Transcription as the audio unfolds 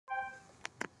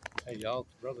Hey y'all,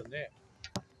 it's Brother Nick.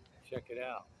 Check it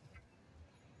out.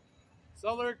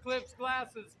 Solar Eclipse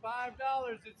glasses, $5.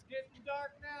 It's getting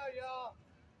dark now, y'all.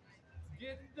 It's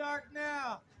getting dark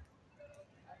now.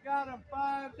 I got them,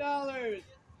 $5.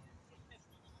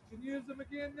 Can use them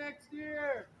again next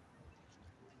year.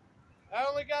 I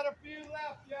only got a few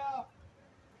left, y'all.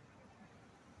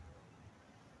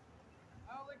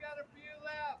 I only got a few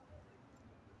left.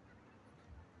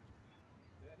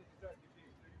 It's starting to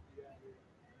get creepy out here.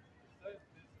 The sun's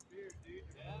disappeared, dude.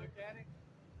 You want to look at it?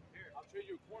 Here. I'll trade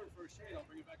you a corn for a shade. I'll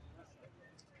bring it back to this side.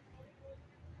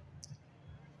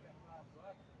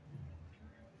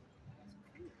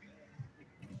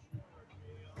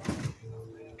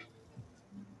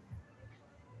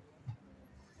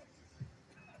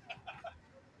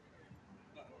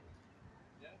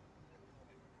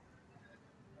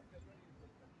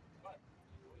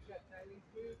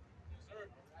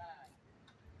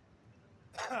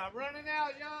 I'm running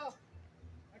out, y'all.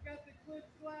 I got the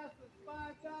Eclipse glasses, $5.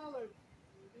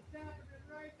 It's happening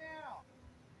right now.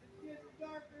 It's getting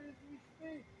darker as we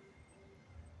speak.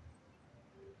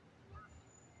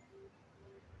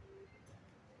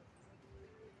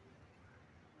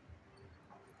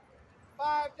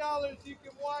 $5, you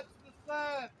can watch the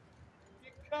sun.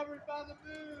 Get covered by the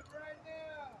moon right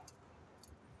now.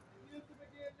 Use them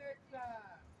again next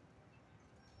time.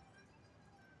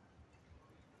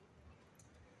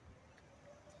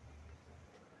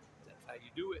 That's how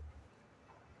you do it.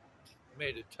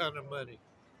 Made a ton of money.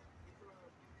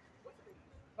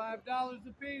 $5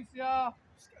 a piece, y'all.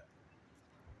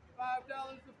 $5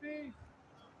 a piece.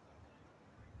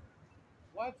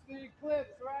 Watch the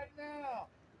eclipse right now.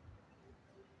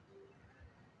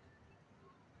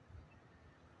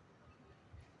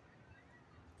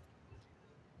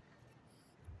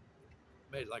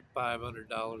 Made like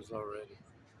 $500 already.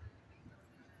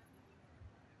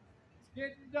 It's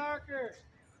getting darker.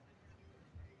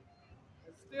 I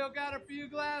still got a few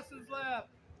glasses left.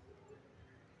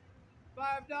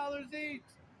 $5 each.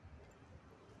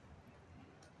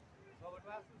 Solar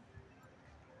glasses?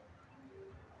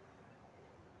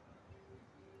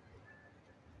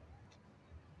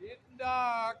 Getting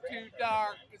dark, too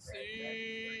dark to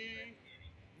see.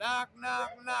 Knock,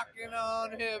 knock, knocking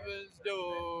on heaven's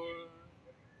door.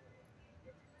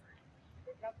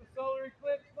 Got the solar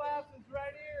eclipse glasses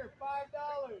right here, $5.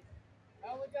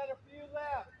 I only got a few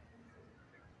left.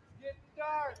 It's getting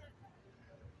dark.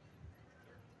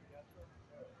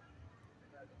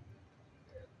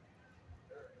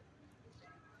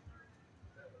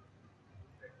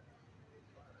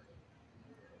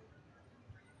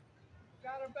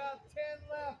 Got about 10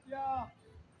 left, y'all.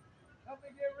 Help me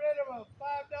get rid of them.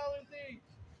 $5 each.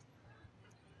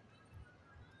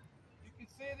 You can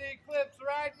see the eclipse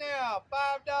right now.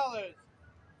 $5.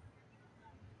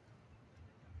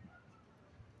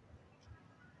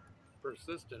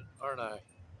 Persistent, aren't I?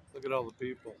 Look at all the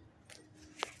people.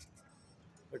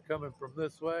 They're coming from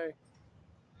this way,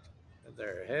 and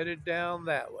they're headed down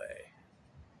that way.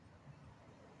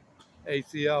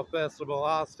 ACL Festival,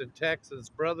 Austin, Texas.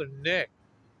 Brother Nick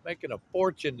making a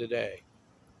fortune today.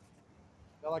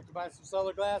 Y'all like to buy some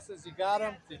solar glasses? You got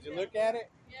them? Did you look at it?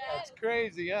 Yeah. That's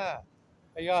crazy, huh?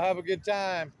 Hey, y'all have a good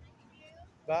time.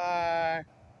 Bye.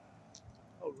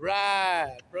 All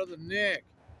right, Brother Nick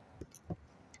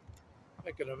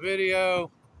making a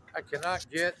video. I cannot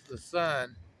get the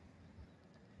sun